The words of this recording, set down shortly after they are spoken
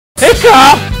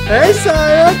car! Hey,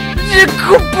 Siren! You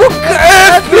could book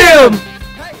Effbium!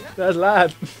 That's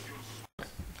loud.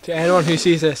 To anyone who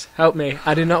sees this, help me.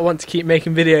 I do not want to keep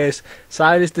making videos.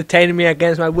 Siren is detaining me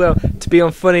against my will to be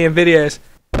unfunny in videos.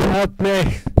 Help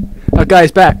me. Oh,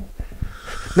 guys, back.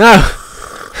 No!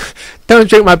 Don't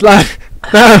drink my blood.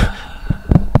 No!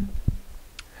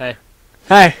 Hey.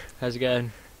 Hey. How's it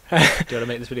going? Do you want to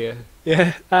make this video?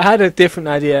 Yeah, I had a different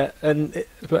idea,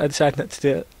 but I decided not to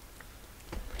do it.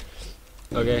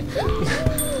 Okay.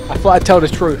 I thought I'd tell the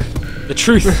truth. The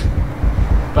truth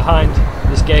behind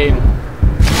this game.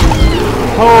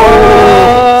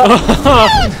 Oh!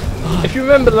 If you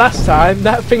remember last time,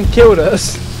 that thing killed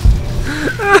us.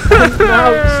 And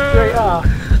now it's straight up. I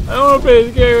don't want to play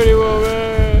this game anymore,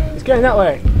 man. It's going that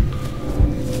way.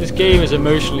 This game is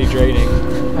emotionally draining.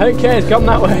 I don't care, it's gone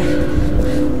that way.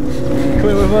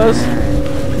 Coming with us.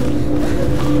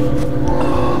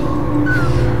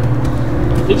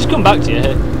 They just come back to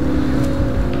you.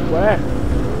 Where?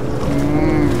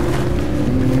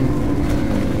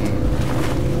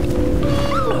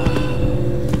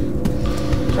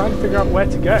 I'm trying to figure out where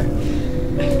to go.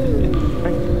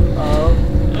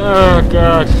 Oh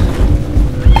god.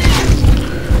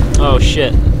 Oh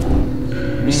shit.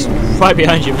 It's right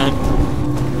behind you, man.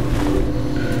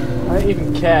 I don't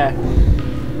even care.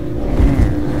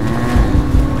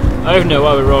 I don't even know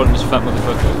why we're rolling this fat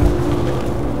motherfucker.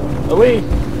 Are we?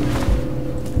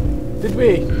 Did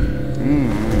we?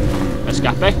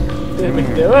 Escape? Did we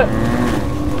do it?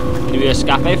 Did we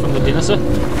escape from the dinosaur?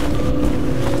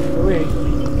 Are we?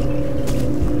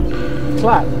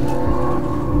 Clap.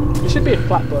 It should be a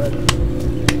clap button.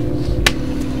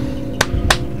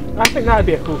 I think that would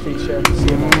be a cool feature to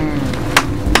see.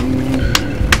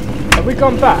 Have we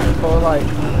gone back or like?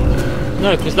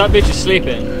 No, because that bitch is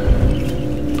sleeping.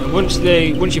 And once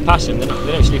you pass him, they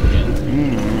don't sleep again.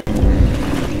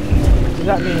 Does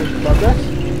that mean progress?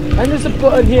 And there's a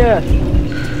button here.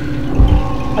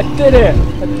 I did it.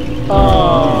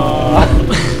 Oh.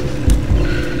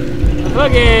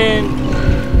 Fucking.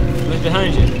 What's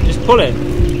behind you? Just pull it.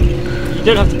 You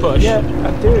don't have to push. Yeah,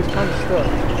 I do. It's kind of stuck.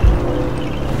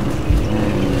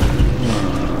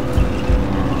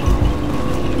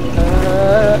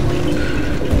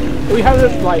 We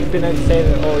haven't like been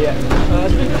entertaining at all yet.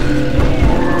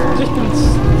 It's just been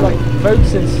like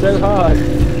focusing so hard.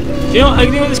 Do you know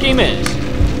what this game is?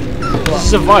 What?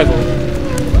 Survival.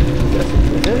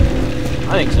 Is it?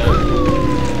 I think so.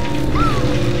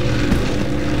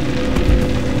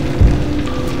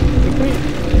 Did we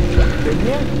in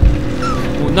here?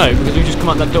 Well, no, because we just come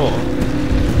out that door.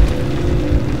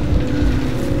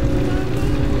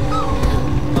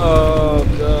 Oh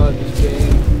god, this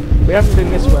game. We haven't been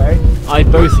this way. I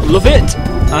both love it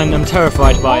and I'm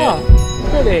terrified by it.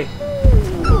 Pretty.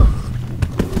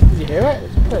 Did you hear it?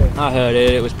 It's pretty. I heard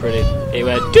it. It was pretty. It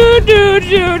went do do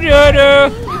do do do.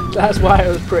 That's why it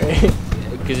was pretty.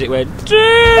 Because it went do.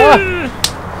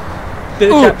 Did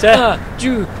it, chapter?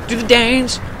 Do the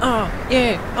dance. Oh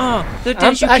yeah. Oh the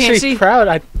dance I'm you can't actually see.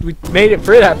 proud we made it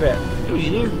through that bit. It was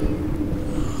you.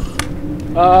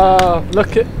 Oh,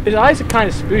 look at his eyes are kind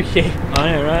of spooky.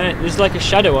 I know, right? There's like a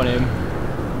shadow on him,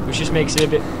 which just makes it a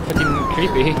bit fucking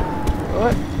creepy.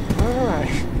 What?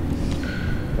 Alright.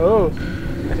 Oh,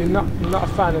 I'm not a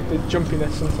fan of the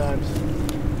jumpiness sometimes.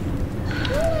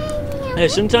 No,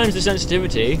 sometimes the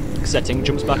sensitivity setting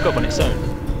jumps back up on its own.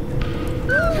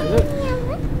 Is it?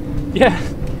 Yeah.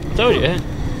 I told you.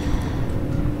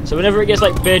 So whenever it gets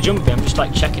like bare jumpy, I'm just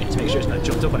like checking it to make sure it's not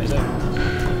jumped up on its own.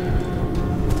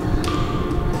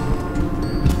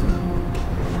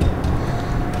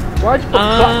 Why'd you put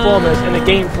platformers in a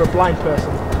game for a blind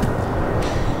person?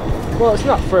 Well, it's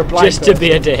not for a blind person. Just to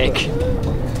be a dick.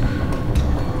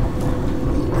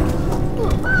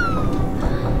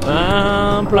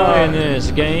 I'm playing this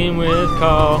game with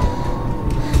Carl.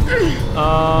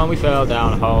 We fell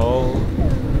down a hole.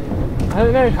 I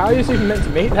don't know, how are you even meant to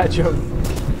make that jump?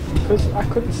 Because I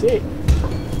couldn't see it.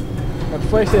 And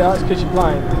before you say that, it's because you're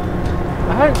blind.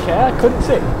 I don't care, I couldn't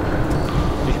see.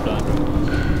 You're blind.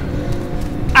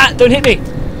 Ah! Don't hit me!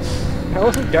 I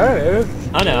wasn't going to.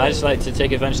 I know, I just like to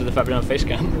take advantage of the fact we don't have face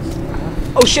cam.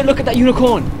 Oh shit, look at that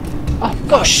unicorn! Oh,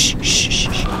 God. Shh, shh, shh,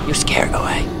 shh. You're scared, go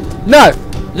away. No!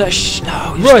 No, shh,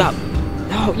 no, you Run. stop.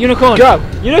 No, unicorn! Go!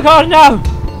 Unicorn, no!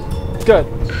 Good.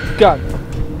 Go.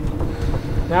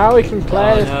 Now we can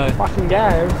play Oh, this no. fucking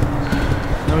game.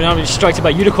 I mean, I'm distracted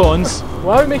by unicorns.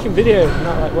 Why are we making videos and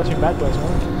not like watching Bad Boys,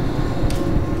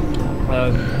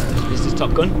 man? This is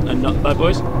Top Gun and not Bad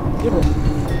Boys. Yeah, but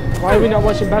why are we not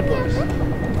watching Bad Boys?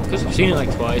 Because we've seen it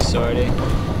like twice already.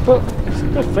 But it's a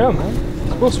good film, man.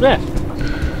 It's Will Smith.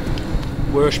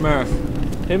 We're a Smurf.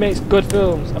 Who makes good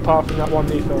films apart from that one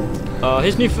new film?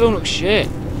 His new film looks shit.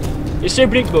 It's so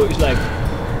predictable. It's like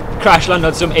crash land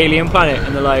on some alien planet,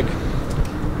 and they're like,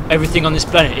 everything on this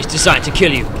planet is designed to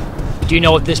kill you. Do you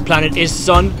know what this planet is,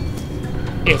 son?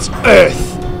 It's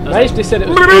Earth. They said it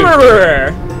was ooh.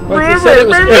 They said it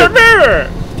was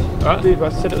ooh. What? Dude, I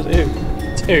said it was ooh.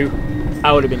 It's ooh.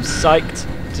 I would have been psyched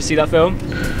to see that film.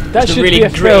 That It's should really be a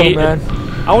gritty, film,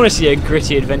 man. I want to see a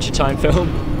gritty Adventure Time film.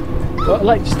 But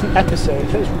like just an episode.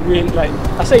 It's really like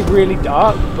I say really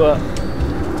dark, but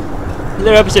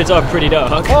Their episodes are pretty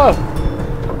dark.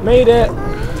 oh, made it.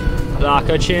 Like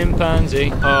a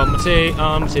chimpanzee, on my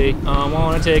tea, I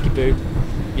wanna take you boo.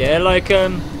 Yeah, like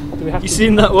Do we have you to?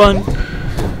 seen that one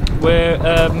where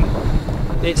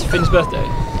it's Finn's birthday?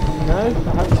 No, I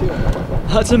haven't seen it.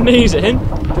 That's amazing.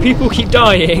 People keep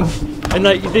dying, and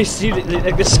like they see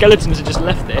like the skeletons are just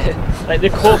left there, like the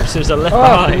corpses are left Oh,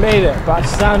 I behind. made it, but I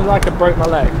sounded like I broke my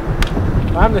leg.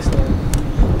 I'm listening.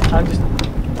 I'm just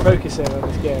focusing on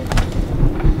this game.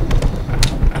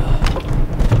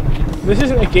 This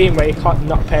isn't a game where you can't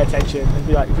not pay attention and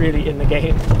be like really in the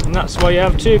game. And that's why you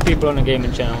have two people on a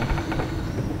gaming channel.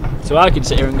 So I can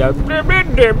sit here and go,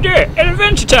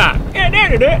 Adventure Time!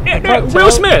 Will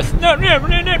Smith!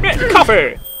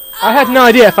 Coffee! I had no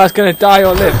idea if I was going to die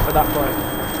or live at that point.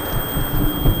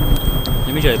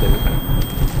 Let me show you, baby.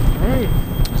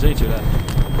 There's only two left.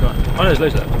 Come on. Oh no, there's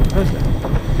loads left.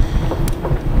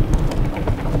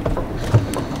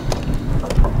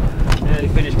 Nearly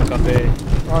finished my coffee.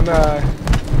 Oh no.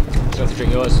 So I have to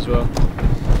drink yours as well.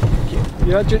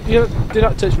 You do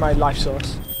not touch my life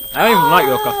source. I don't even like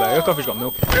your coffee. Your coffee's got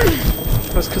milk.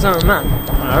 That's because I'm a man.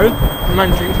 I know. A man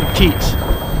drinks with teats.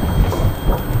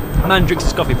 A man drinks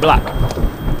his coffee black.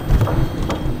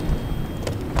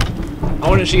 I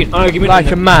want to see an argument.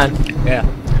 Like a man. Yeah.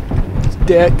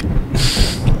 Dick.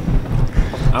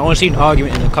 I want to see an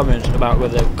argument in the comments about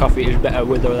whether coffee is better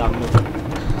with or without milk.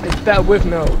 It's better with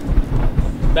milk.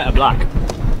 Better black.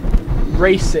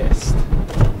 Racist.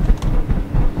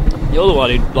 You're the one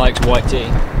who likes white tea.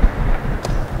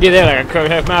 Yeah, they're like, I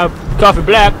could have my coffee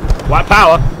black, white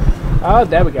power. Oh,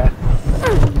 there we go.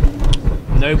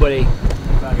 Nobody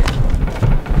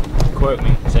quote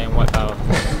me saying white power.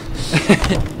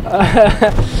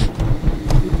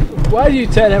 Why do you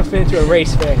turn everything into a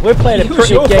race thing? We're playing a It was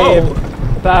pretty your game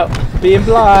fault. about being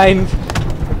blind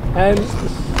and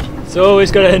It's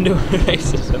always got to end up with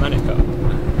racism, and it can't.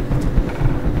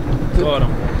 Go on.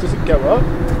 does it go up?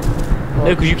 No,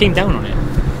 because you came down on it.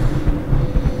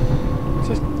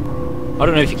 Just, I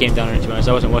don't know if you came down on it, to be honest.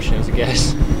 I wasn't watching it, as a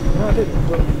guess. no, I didn't.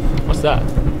 But What's that?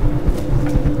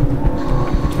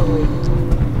 totally,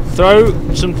 Throw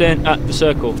something at the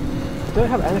circle. I don't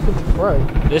have anything to throw.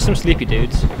 There's some sleepy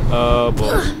dudes. Oh,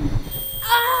 boy.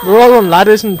 We're all on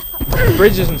ladders and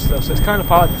bridges and stuff, so it's kind of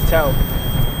hard to tell.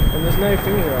 And there's no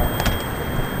thingy around.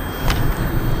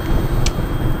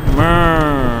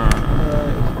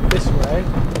 This way,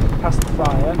 past the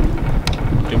fire.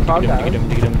 Calm down.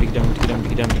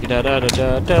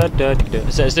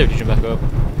 So it's different, jump back up.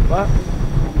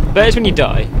 What? But it's when you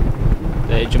die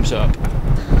that it jumps up.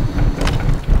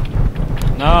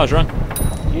 No, I was wrong.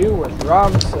 You was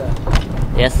wrong, sir.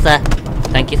 Yes, sir.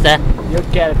 Thank you, sir. You'll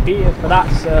get a beating for that,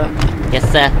 sir. Yes,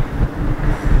 sir.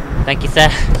 Thank you, sir.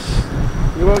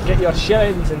 You won't get your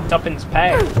shillings and tuppence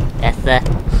pay. Yes, sir.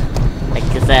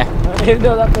 Thank you, sir. I didn't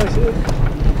know that voice.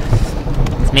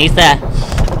 It's me, sir.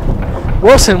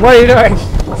 Wilson, what are you doing?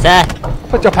 Sir.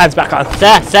 Put your pants back on.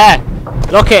 Sir, sir.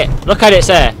 Look at it,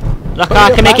 sir. Look, Put I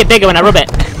your can make it pants- bigger when I rub it.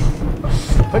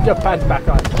 Put your pants back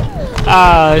on.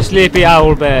 Ah, sleepy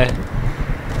owl bear.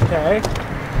 Okay.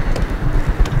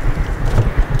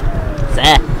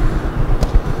 Sir.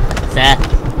 Sir.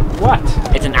 What?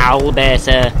 It's an owl bear,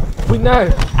 sir. We know.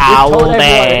 We've Owl told everyone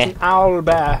bear. It's an owl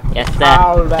bear. Yes, sir.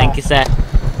 Owl bear. Thank you, sir.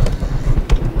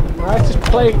 Alright, just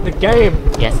play the game.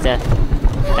 Yes, sir.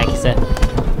 Thank you, sir.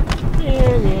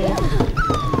 Yeah, yeah.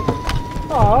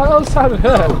 Oh, that sounded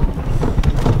hurt.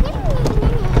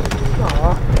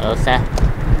 Aw. Oh, sir.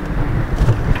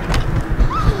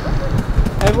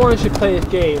 Everyone should play this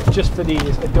game just for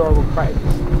these adorable pranks.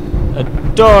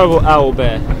 Adorable owl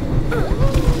bear.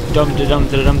 Dum da dum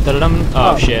da dum da dum.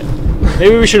 Oh shit.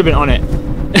 Maybe we should have been on it.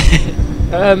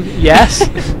 Yes.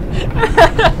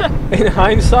 In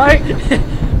hindsight.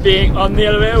 Being on the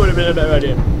elevator would have been a better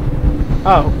idea.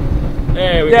 Oh.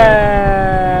 There we go.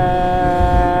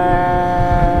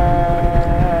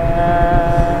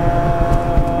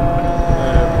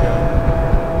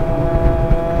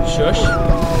 Shush.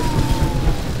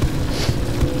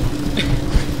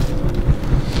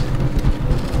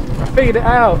 I figured it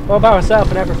out all by myself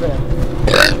and everything.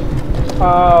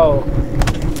 Oh.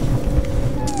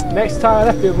 Next time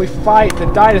on Effbium we fight the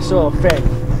dinosaur thing.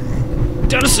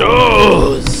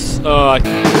 Dinosaurs! Oh,